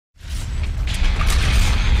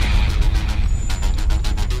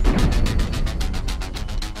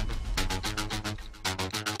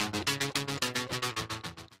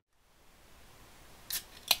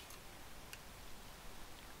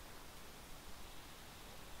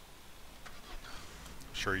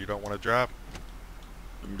Sure you don't want to drive?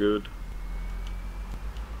 I'm good.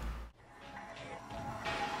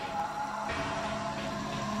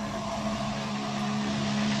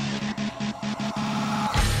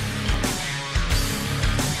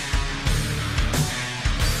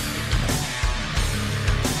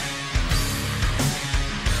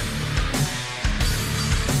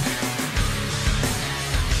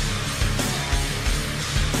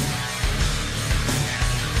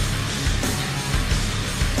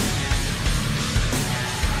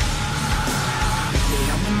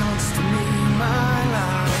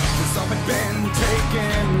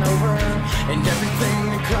 And everything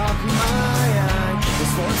that caught my eye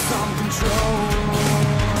was for some control.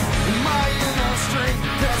 My inner strength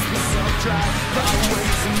has been so dry by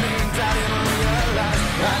ways and means I didn't realize.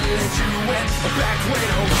 I let you in, back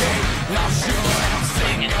when okay. Now sure I'm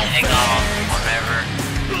singing your hang on, whatever.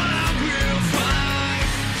 But I will fight.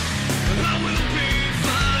 I will be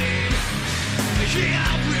fine. Yeah,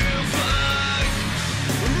 I will fight.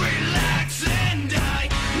 Relax and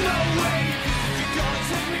die. No way you're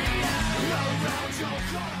gonna take me out.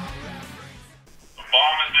 The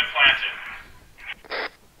bomb has been planted.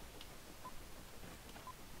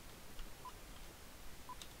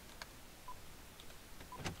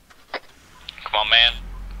 Come on, man.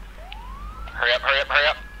 Hurry up, hurry up, hurry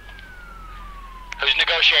up. Who's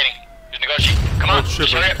negotiating? Who's negotiating? Come on, shit,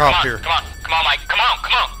 just hurry there's up. a cop Come on, here. come on, come on, Mike. Come on,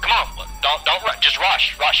 come on, come on. Don't rush. Just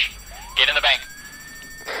rush. Get in the bank.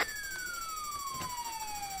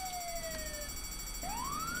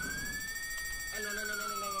 No.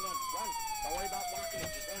 Run. Don't worry about blocking it.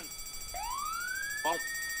 Just run. All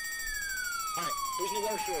right. Who's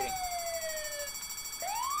negotiating?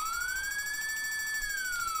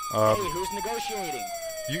 Hey, who's negotiating?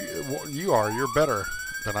 You are. You're better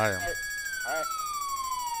than I am. All right.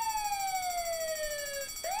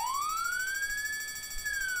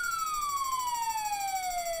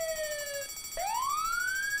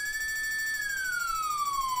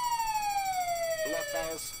 Good luck,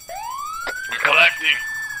 fellas. We're collecting.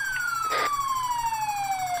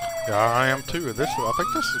 Yeah, I am too. I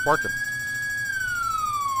think this is working.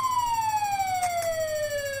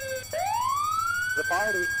 The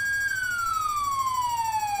party.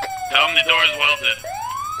 Tell them the door is welded.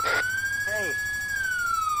 Hey.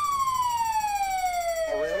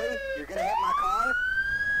 Oh, really? You're gonna hit my car?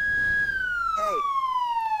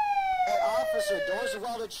 Hey, officer, doors are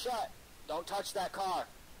welded shut. Don't touch that car.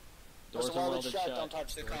 Doors are welded shut. Don't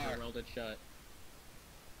touch the car. Doors are welded shut.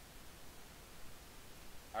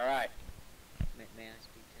 All right. May I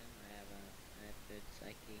speak to him? I have good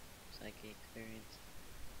psyche experience.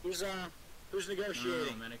 Who's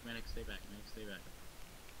negotiating? No, medic, stay back.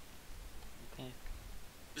 Okay.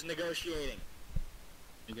 Who's negotiating?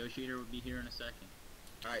 Negotiator will be here in a second.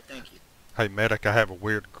 All right, thank you. Hey, medic, I have a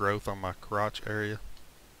weird growth on my crotch area.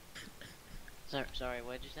 Sorry,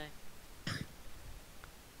 what'd you say?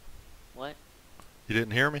 What? You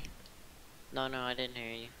didn't hear me? No, I didn't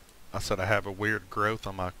hear you. I said I have a weird growth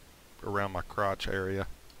on around my crotch area.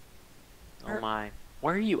 Oh my.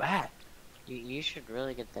 Where are you at? You should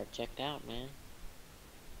really get that checked out, man.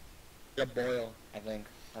 A boil, I think.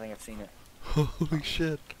 I've seen it. Holy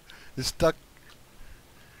shit! It's stuck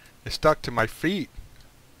to my feet.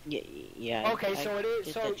 Yeah. Okay, so it is.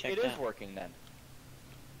 get So that it checked is out. working then.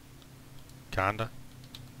 Kinda.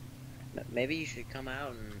 Maybe you should come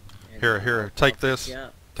out and Here. Take this. Yeah.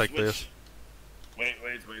 Take Switch. this. Wait.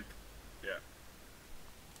 Yeah.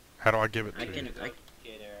 How do I give it to I you? can. Right?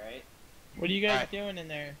 What are you guys Alright. doing in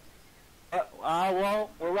there? Well,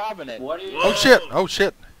 we're robbing it. What are you? Oh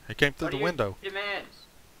shit! It came through the window. Demands?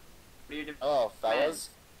 What are your Oh, fellas.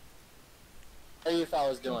 How are you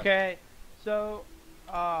fellas doing? Okay, so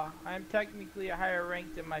I'm technically a higher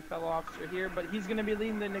rank than my fellow officer here, but he's going to be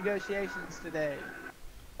leading the negotiations today.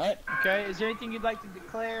 Alright. Okay, is there anything you'd like to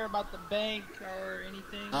declare about the bank or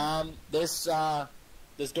anything? This door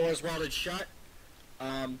is welded shut.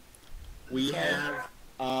 We have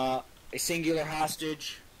a singular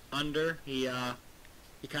hostage under. He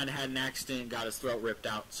kind of had an accident and got his throat ripped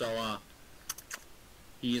out, so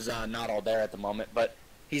he's not all there at the moment, but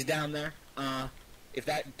he's down there. If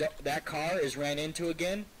that car is ran into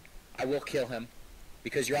again, I will kill him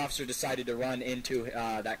because your officer decided to run into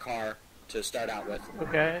that car to start out with.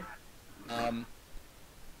 Okay.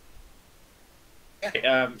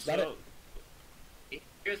 Yeah. So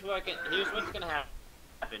here's what's gonna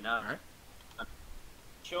happen. Alright.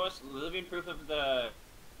 Show us living proof of the.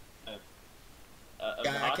 Of the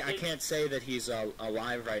I hostage. can't say that he's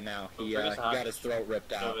alive right now. He Bring us the got his throat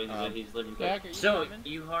ripped out. So he's living proof. Jack, are you So coming?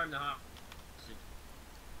 you harmed the hostage.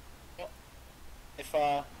 If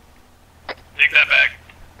Take that back.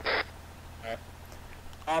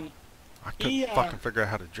 couldn't fucking figure out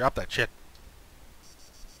how to drop that shit.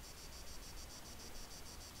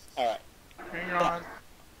 Alright. Hang on.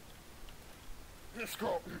 Let's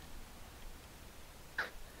go.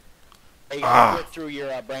 Hey, you gotta get through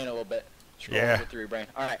your brain a little bit. Yeah. Get through your brain.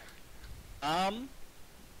 Alright.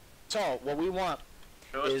 So, what we want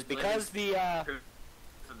is because the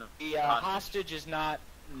hostage is not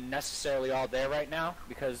necessarily all there right now,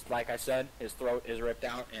 because, like I said, his throat is ripped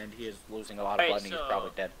out and he is losing a lot of blood and he's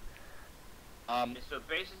probably dead. So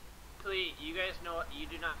basically, you guys know you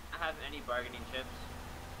do not have any bargaining chips.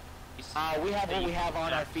 We have what we have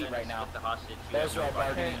on our feet right now. The hostage. Those are our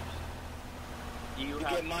bargaining. You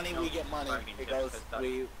get money, we get money. It goes,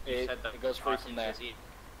 it goes free from there.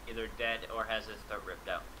 Either dead or has his throat ripped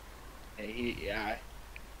out. Yeah.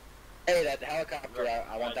 Hey, that helicopter,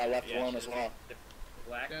 I want that left alone as well.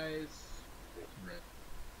 Black? Guys.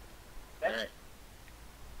 Alright.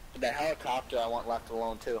 The helicopter I want left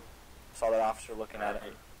alone too. Saw that officer looking at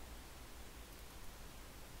it.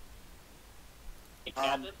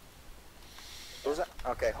 What was that?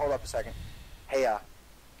 Okay, hold up a second. Hey,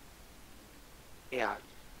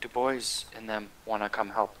 Du Bois and them wanna come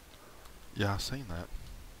help. Yeah, I seen that.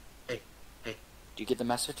 Hey, do you get the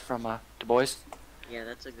message from Du Bois? Yeah,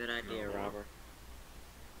 that's a good idea, Robert.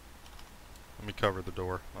 Let me cover the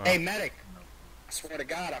door. Hey, medic! I swear to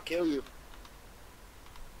God, I'll kill you.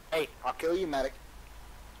 Hey, I'll kill you, medic.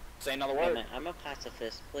 Say another Wait a word. minute, I'm a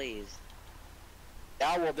pacifist, please.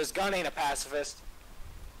 Yeah, well, this gun ain't a pacifist.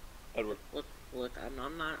 Edward. Look, I'm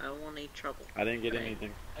not, I don't want any trouble. I didn't get Okay?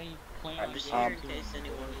 anything. I'm just here in case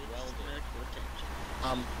anyone needs medical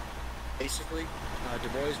attention. Basically, Du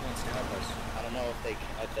Bois wants to help us. I don't know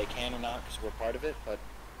if they can or not, because we're part of it, but,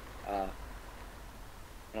 I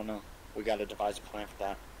don't know. We gotta devise a plan for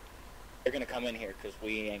that. They're gonna come in here, because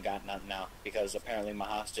we ain't got nothing now, because apparently my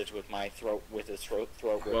hostage with his throat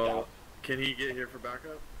ripped out. Can he get here for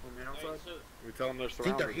backup on the outside? So We tell him they're I think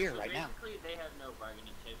surrounded. they're here right now. basically, they have no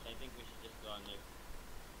bargaining chips. I think we should just go in there.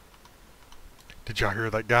 Did y'all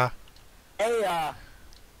hear that guy? Hey,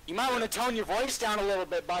 you might want to tone your voice down a little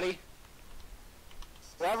bit, buddy.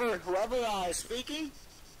 Whoever is speaking,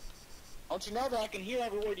 don't you know that I can hear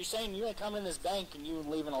every word you're saying? You ain't coming in this bank and you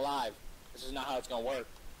leaving alive. This is not how it's gonna work.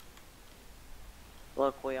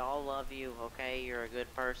 Look, we all love you, okay? You're a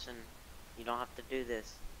good person. You don't have to do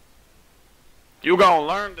this. You gonna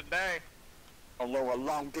learn today. Although a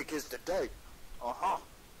long dick is today. Uh-huh.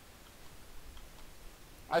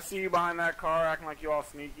 I see you behind that car acting like you all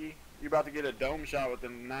sneaky. You about to get a dome shot with a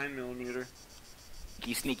 9mm.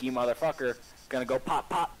 Sneaky motherfucker. Gonna go pop,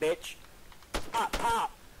 pop, bitch. Pop,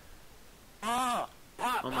 pop. Pop,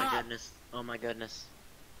 Oh my goodness. Oh my goodness.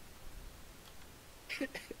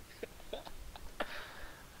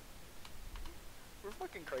 We're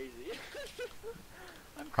fucking crazy.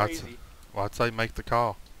 I'm I'd crazy. Well, I'd say make the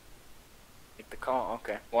call. Make the call,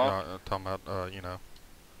 okay. Well, Talking about, you know.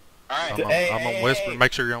 alright. I'm on whisper.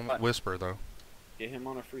 Make sure you're on whisper, though. Get him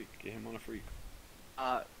on a freak. Get him on a freak.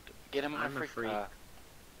 Get him on I'm a freak.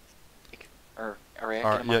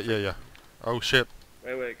 Alright, yeah. Oh, shit.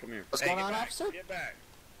 Wait, come here. What's Hey, going get on, back, officer? Get back.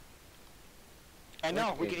 I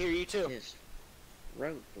know, we can hear you too. This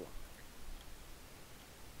roadblock.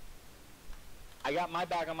 I got my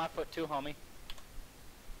bag on my foot too, homie.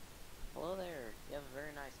 Hello there. You have a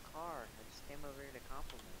very nice car. I just came over here to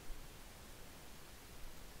compliment.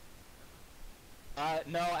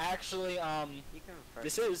 No, actually, You can refer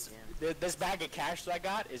this to me is, again. this bag of cash that I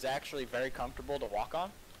got is actually very comfortable to walk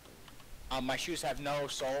on. My shoes have no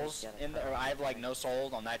soles in there. I have like no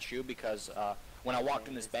soles on that shoe because, when I walked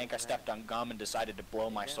in this bank, I stepped on gum and decided to blow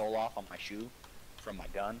my sole off on my shoe from my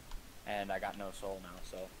gun, and I got no sole now,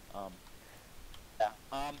 so, yeah.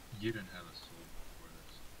 You didn't have a soul before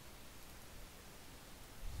this.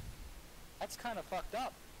 That's kind of fucked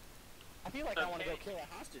up. I feel like I want to go kill a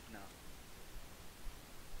hostage now.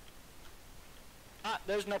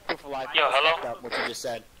 There's no proof of life. Yo, That's hello? fucked up, what you just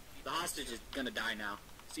said. The hostage is gonna die now.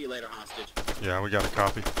 See you later, hostage. Yeah, we got a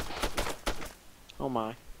copy. Oh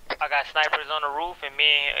my. I got snipers on the roof, and me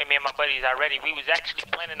and my buddies are ready. We was actually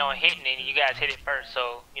planning on hitting it, and you guys hit it first.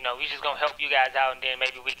 So, you know, we just gonna help you guys out, and then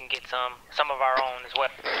maybe we can get some of our own as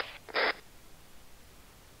well.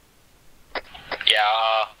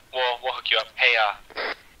 Yeah, we'll hook you up. Hey,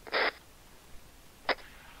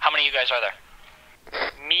 how many of you guys are there?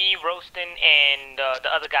 Me, Roasting, and the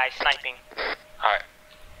other guy sniping. Alright.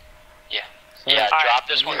 Yeah. So, Yeah, Alright. drop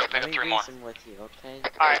this one, go pick Let up me 3 more. reason with you, okay?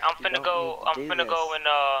 Alright, I'm You finna don't go. need I'm to do finna go this. and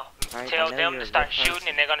Alright, tell I know them you're to a start good shooting, person.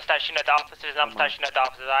 and they're gonna start shooting at the officers. And I'm gonna start shooting at the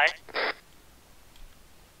officers. Alright.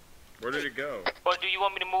 Where did it go? Or do you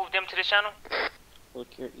want me to move them to the channel? Look,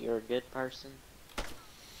 you're a good person.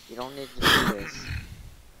 You don't need to do this.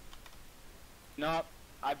 Nope.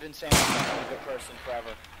 I've been saying I'm a good person forever.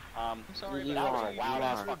 I'm sorry, You that was are, a you loud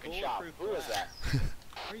ass are. fucking shot. Who was that?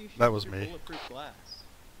 That was me. Bulletproof glass.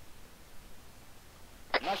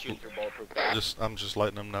 I'm not shooting through bulletproof glass. I'm just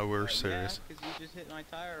letting them know we're serious. Yeah, because you just hit my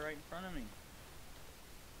tire right in front of me.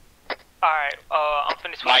 Alright, I'm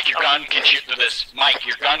finished. Mike, your gun can shoot through this. Mike,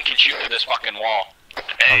 your gun can shoot through this fucking wall.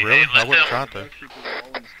 Oh really? I wasn't trying to.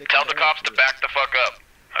 Tell the cops to back the fuck up,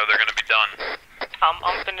 or they're gonna be done. I'm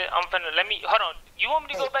finna, let me, hold on. You want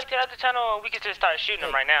me to go back to the other channel, or we can just start shooting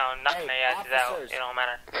them right now and knocking their asses out? It don't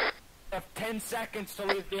matter. You have 10 seconds to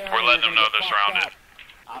leave the area. We're letting them know they're surrounded.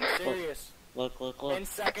 I'm serious. Look. 10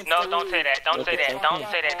 seconds No, to don't leave. say that. Don't say that. okay. Don't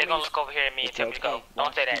say that. They're gonna look over here at me and It's tell me to go. okay.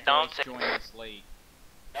 Don't say that. Don't say. Join us late.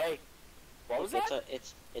 Hey, what was that?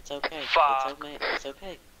 It's okay. Fuck. It's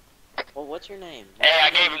okay. Well, what's your name? Hey, I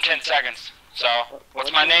gave him 10 seconds. So,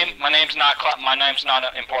 what's my name? My name's not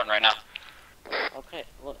important right now. Okay,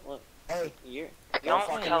 look. Hey, You're Don't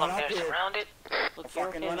fucking tell them run up they're here. surrounded. look. I You're fucking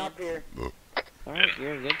okay, run man. up here. All right,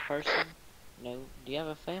 you're a good person. No, do you have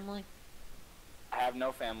a family? I have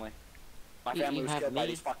no family. My You- family you was have killed by me.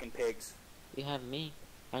 these fucking pigs. You have me.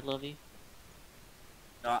 I love you.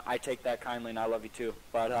 No, I take that kindly and I love you too.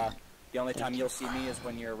 But the only time you'll see me is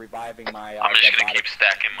when you're reviving my I'm just dead gonna body. keep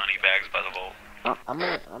stacking money bags by the vault. I'm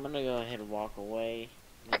gonna go ahead and walk away.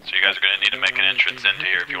 So you guys are gonna need to make an entrance into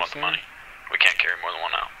here if you want the money. We can't carry more than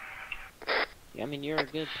one out. I mean, you're a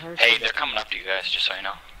good person. Hey, they're coming up to you guys, just so you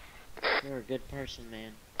know. You're a good person,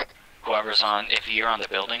 man. Whoever's on, if you're on the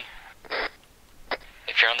building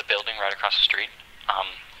right across the street,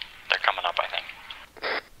 they're coming up, I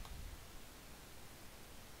think.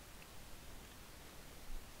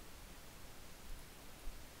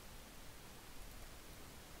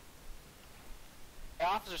 Hey,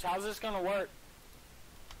 officers, how's this gonna work?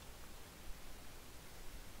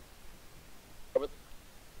 Look,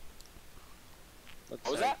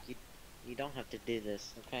 What was sir, that? You don't have to do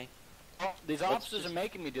this, okay? Oh, these Let's officers just- are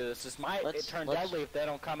making me do this. This might turn let's- deadly if they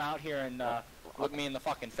don't come out here and look me in the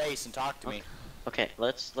fucking face and talk to me. Okay,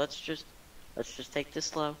 let's just take this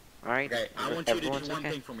slow. All right. Okay, I want you to Everyone's do one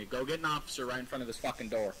okay? thing for me. Go get an officer right in front of this fucking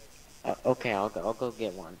door. Okay, I'll go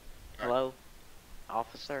get one. Hello,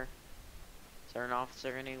 officer. Is there an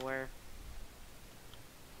officer anywhere?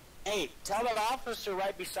 Hey, tell that officer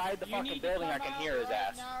right beside the fucking building I can hear his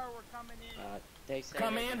ass. Now or we're coming in. They said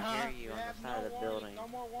Come they in, can huh? hear you on have the side of the warnings, building. no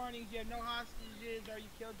more warnings. You have no hostages, or you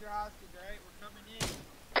killed your hostage. All right, we're coming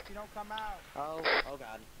in. If you don't come out, Oh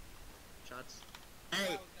God. Shots.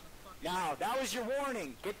 Hey, now that was your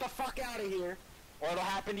warning. Get the fuck out of here, or it'll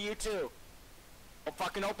happen to you too. Don't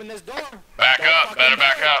fucking open this door. Back Don't up, fucking better do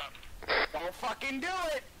back it. up. Don't fucking do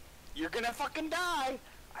it. You're gonna fucking die.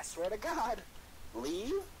 I swear to God.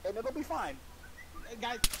 Leave, and it'll be fine. hey,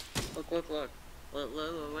 guys. Look.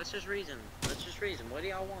 Let's just reason. What do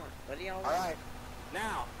y'all want? All right.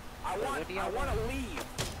 Now, I What want do y'all to leave.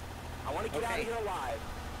 I want to get out Okay. of here alive.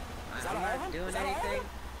 Is that I'm all of not them? doing Is that all of anything. them?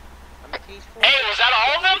 I'm peaceful. Hey, was that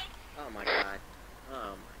all of them? Oh my God.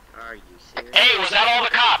 Oh my. Are you serious? Hey, was that all the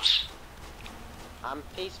cops? I'm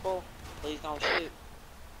peaceful. Please don't shoot.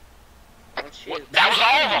 Don't shoot. That was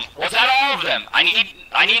all of them. Was that all of them?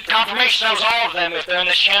 I need confirmation that was all of them if they're in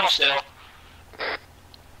this channel still.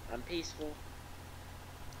 I'm peaceful.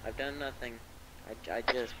 I've done nothing.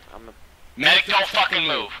 I'm Medic, don't fucking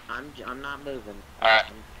move. I'm not moving. Alright.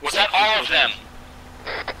 Was that all of them?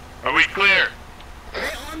 Are we clear? Are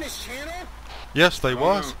they on this channel? Yes, they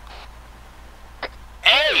was.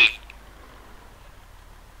 Hey!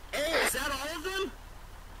 Hey, is that all of them?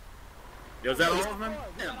 Is that all of them?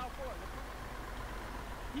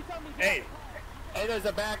 Hey, there's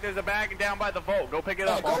a bag down by the vault. Go pick it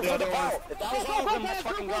up. Go All for the the other ones. vault. If that was all of them, let's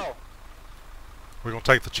fucking go. We're gonna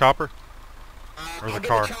take the chopper or I'll the get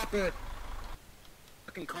car. the chopper.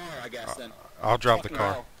 Fucking car, I guess then. I'll drive the Fucking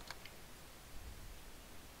car. hell.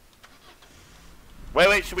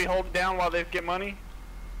 Wait, should we hold it down while they get money?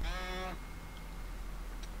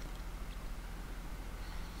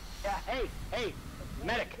 Yeah, hey,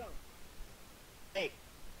 medic. Hey.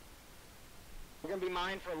 We're gonna be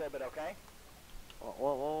mine for a little bit, okay?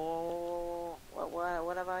 Whoa.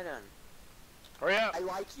 What have I done? Hurry up. I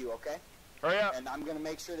like you, okay? Hurry up. And I'm gonna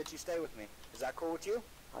make sure that you stay with me. Is that cool with you?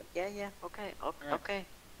 Yeah. Okay. Alright. Okay.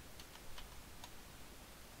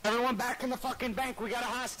 Everyone back in the fucking bank. We got a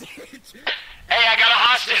hostage. Hey, I got a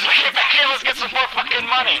hostage. Let's get back here. Let's get some more fucking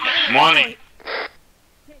money. Money.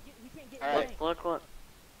 Look.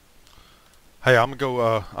 Hey, I'm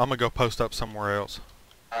gonna go post up somewhere else.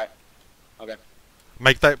 Alright. Okay.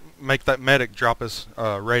 Make that medic drop his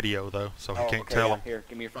radio though, so he can't okay, tell yeah. him. Here,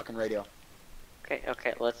 give me your fucking radio.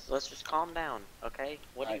 Okay, let's just calm down, okay?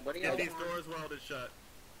 What do y'all Get these want? doors welded shut.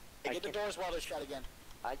 Hey, get the doors welded shut again.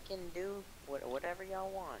 I can do whatever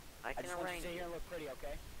y'all want. I can just want you arrange to sit here it. and look pretty,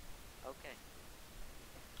 okay? Okay.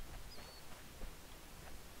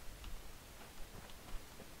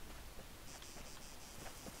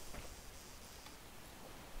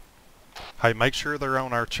 Hey, make sure they're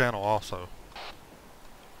on our channel also.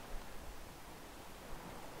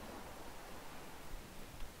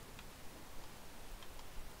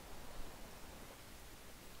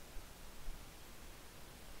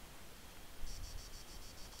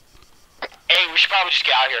 Hey, we should probably just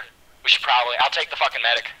get out of here. We should probably. I'll take the fucking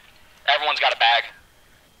medic. Everyone's got a bag.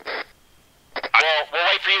 We'll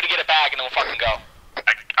wait for you to get a bag and then we'll fucking go.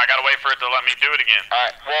 I gotta wait for it to let me do it again.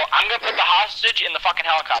 Alright, well, I'm gonna put the hostage in the fucking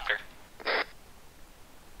helicopter.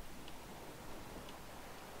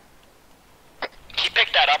 He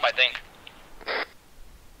picked that up, I think.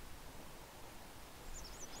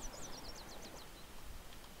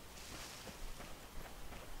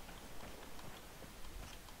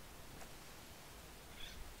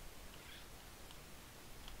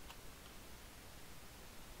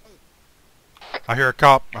 I hear a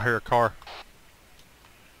cop. I hear a car.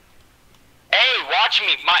 Hey, watch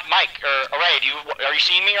me, Mike, or Ray, are you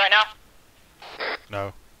seeing me right now?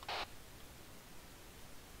 No.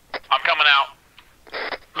 I'm coming out.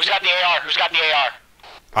 Who's got the AR? Who's got the AR?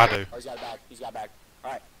 I do. Oh, he's got a bag. He's got a bag.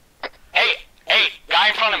 Alright. Hey, guy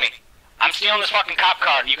in front of me. I'm stealing this fucking cop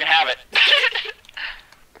car. You can have it.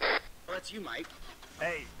 Oh, that's you, Mike.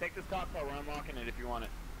 Hey, take this cop car. I'm locking it if you want it.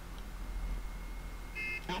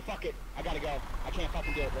 Nah, fuck it. I gotta go. I can't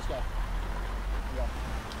fucking do it. Let's go.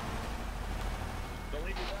 Don't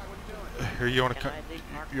leave your bag. What are you doing? Here, you wanna Can come? I leave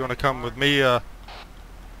Mark You wanna my come car? with me? Says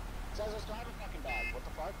let's drive a fucking bag. What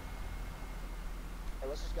the fuck? Hey,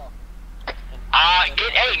 let's just go.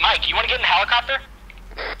 Hey, Mike, you wanna get in the helicopter?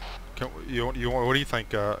 You want? What do you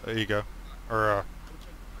think, Ego? Or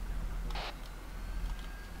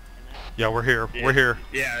yeah, we're here. We're here.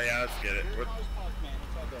 Yeah, let's get it.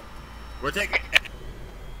 We're taking